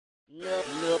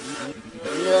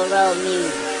Neuro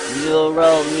Muse.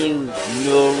 Neuro Muse.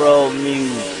 Neuro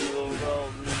Muse.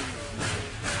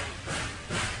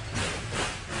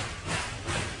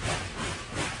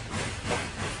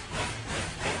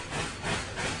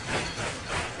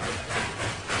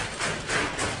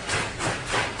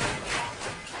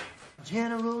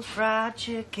 General's fried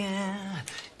chicken,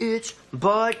 it's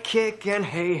butt kicking.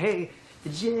 Hey, hey,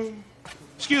 yeah.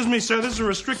 Excuse me, sir, this is a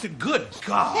restricted good.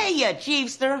 God. Hey, you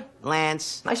Jeepster.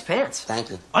 Lance, nice pants. Thank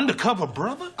you. Undercover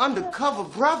brother? Undercover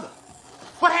brother.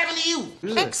 What happened to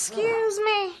you? Excuse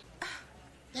me.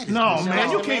 No,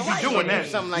 man, you can't be doing that.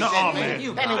 Something like No, that,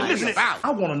 man. man. Listen, I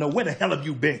want to know where the hell have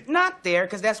you been? Not there,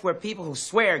 because that's where people who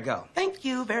swear go. Thank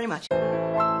you very much.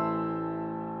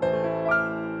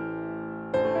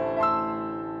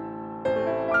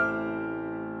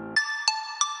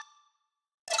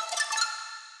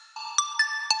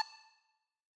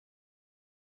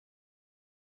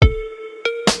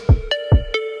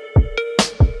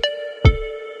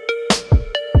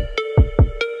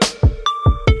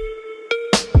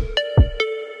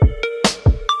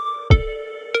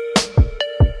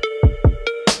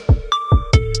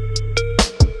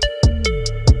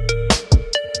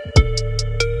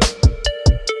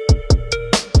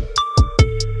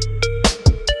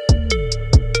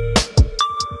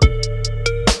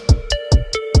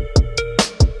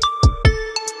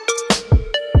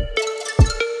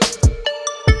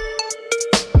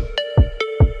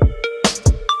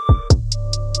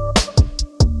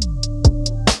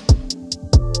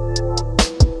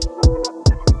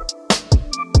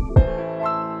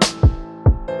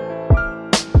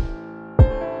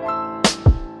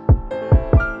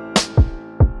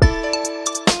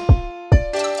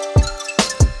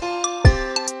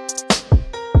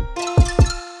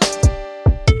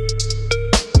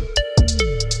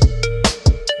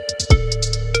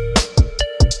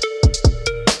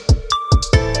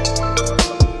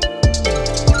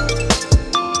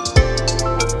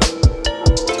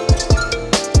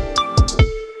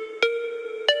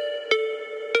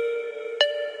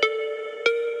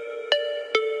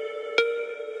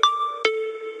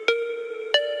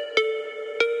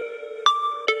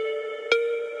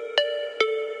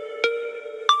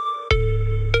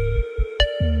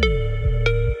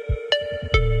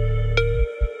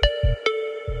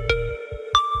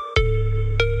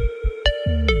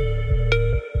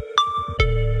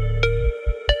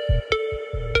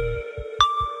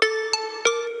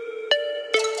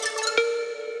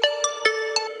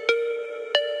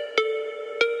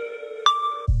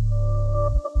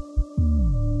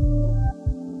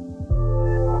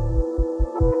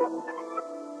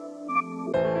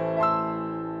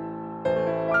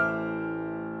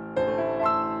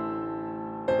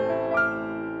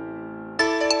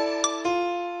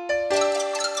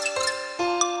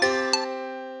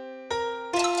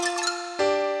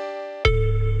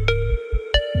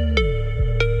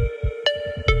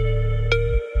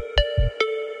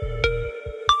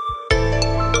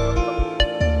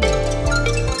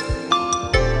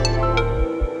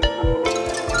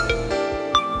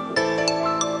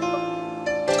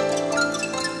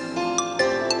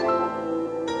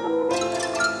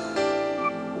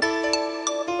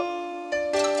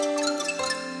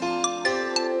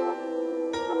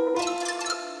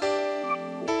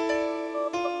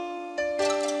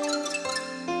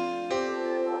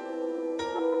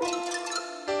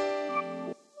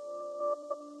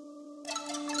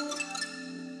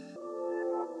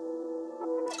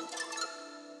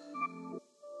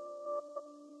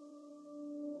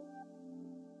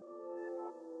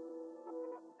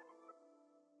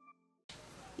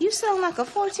 You sound like a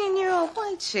 14-year-old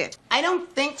white chick. I don't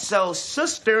think so,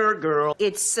 sister girl.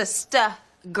 It's sister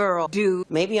girl, dude.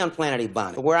 Maybe on Planet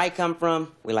Ebonic. Where I come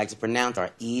from, we like to pronounce our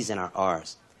E's and our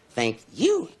R's. Thank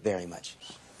you very much.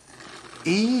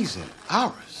 E's and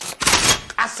R's?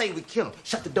 I say we kill him.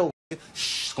 Shut the door.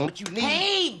 Shh, what you need.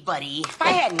 Hey, buddy, if I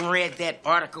hadn't read that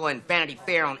article in Vanity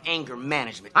Fair on anger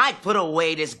management, I'd put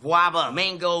away this guava,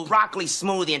 mango, broccoli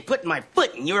smoothie and put my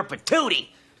foot in your patootie.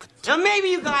 Now, maybe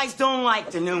you guys don't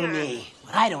like the new me,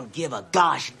 but I don't give a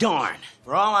gosh darn.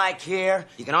 For all I care,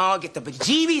 you can all get the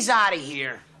bejeebies out of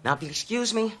here. Now, if you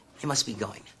excuse me, I must be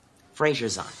going.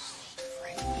 Fraser's on.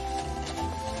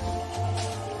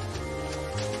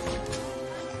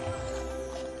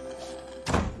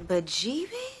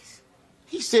 Bejeebies?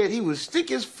 He said he would stick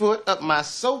his foot up my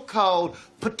so-called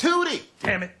patootie.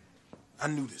 Damn it. I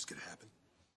knew this could happen.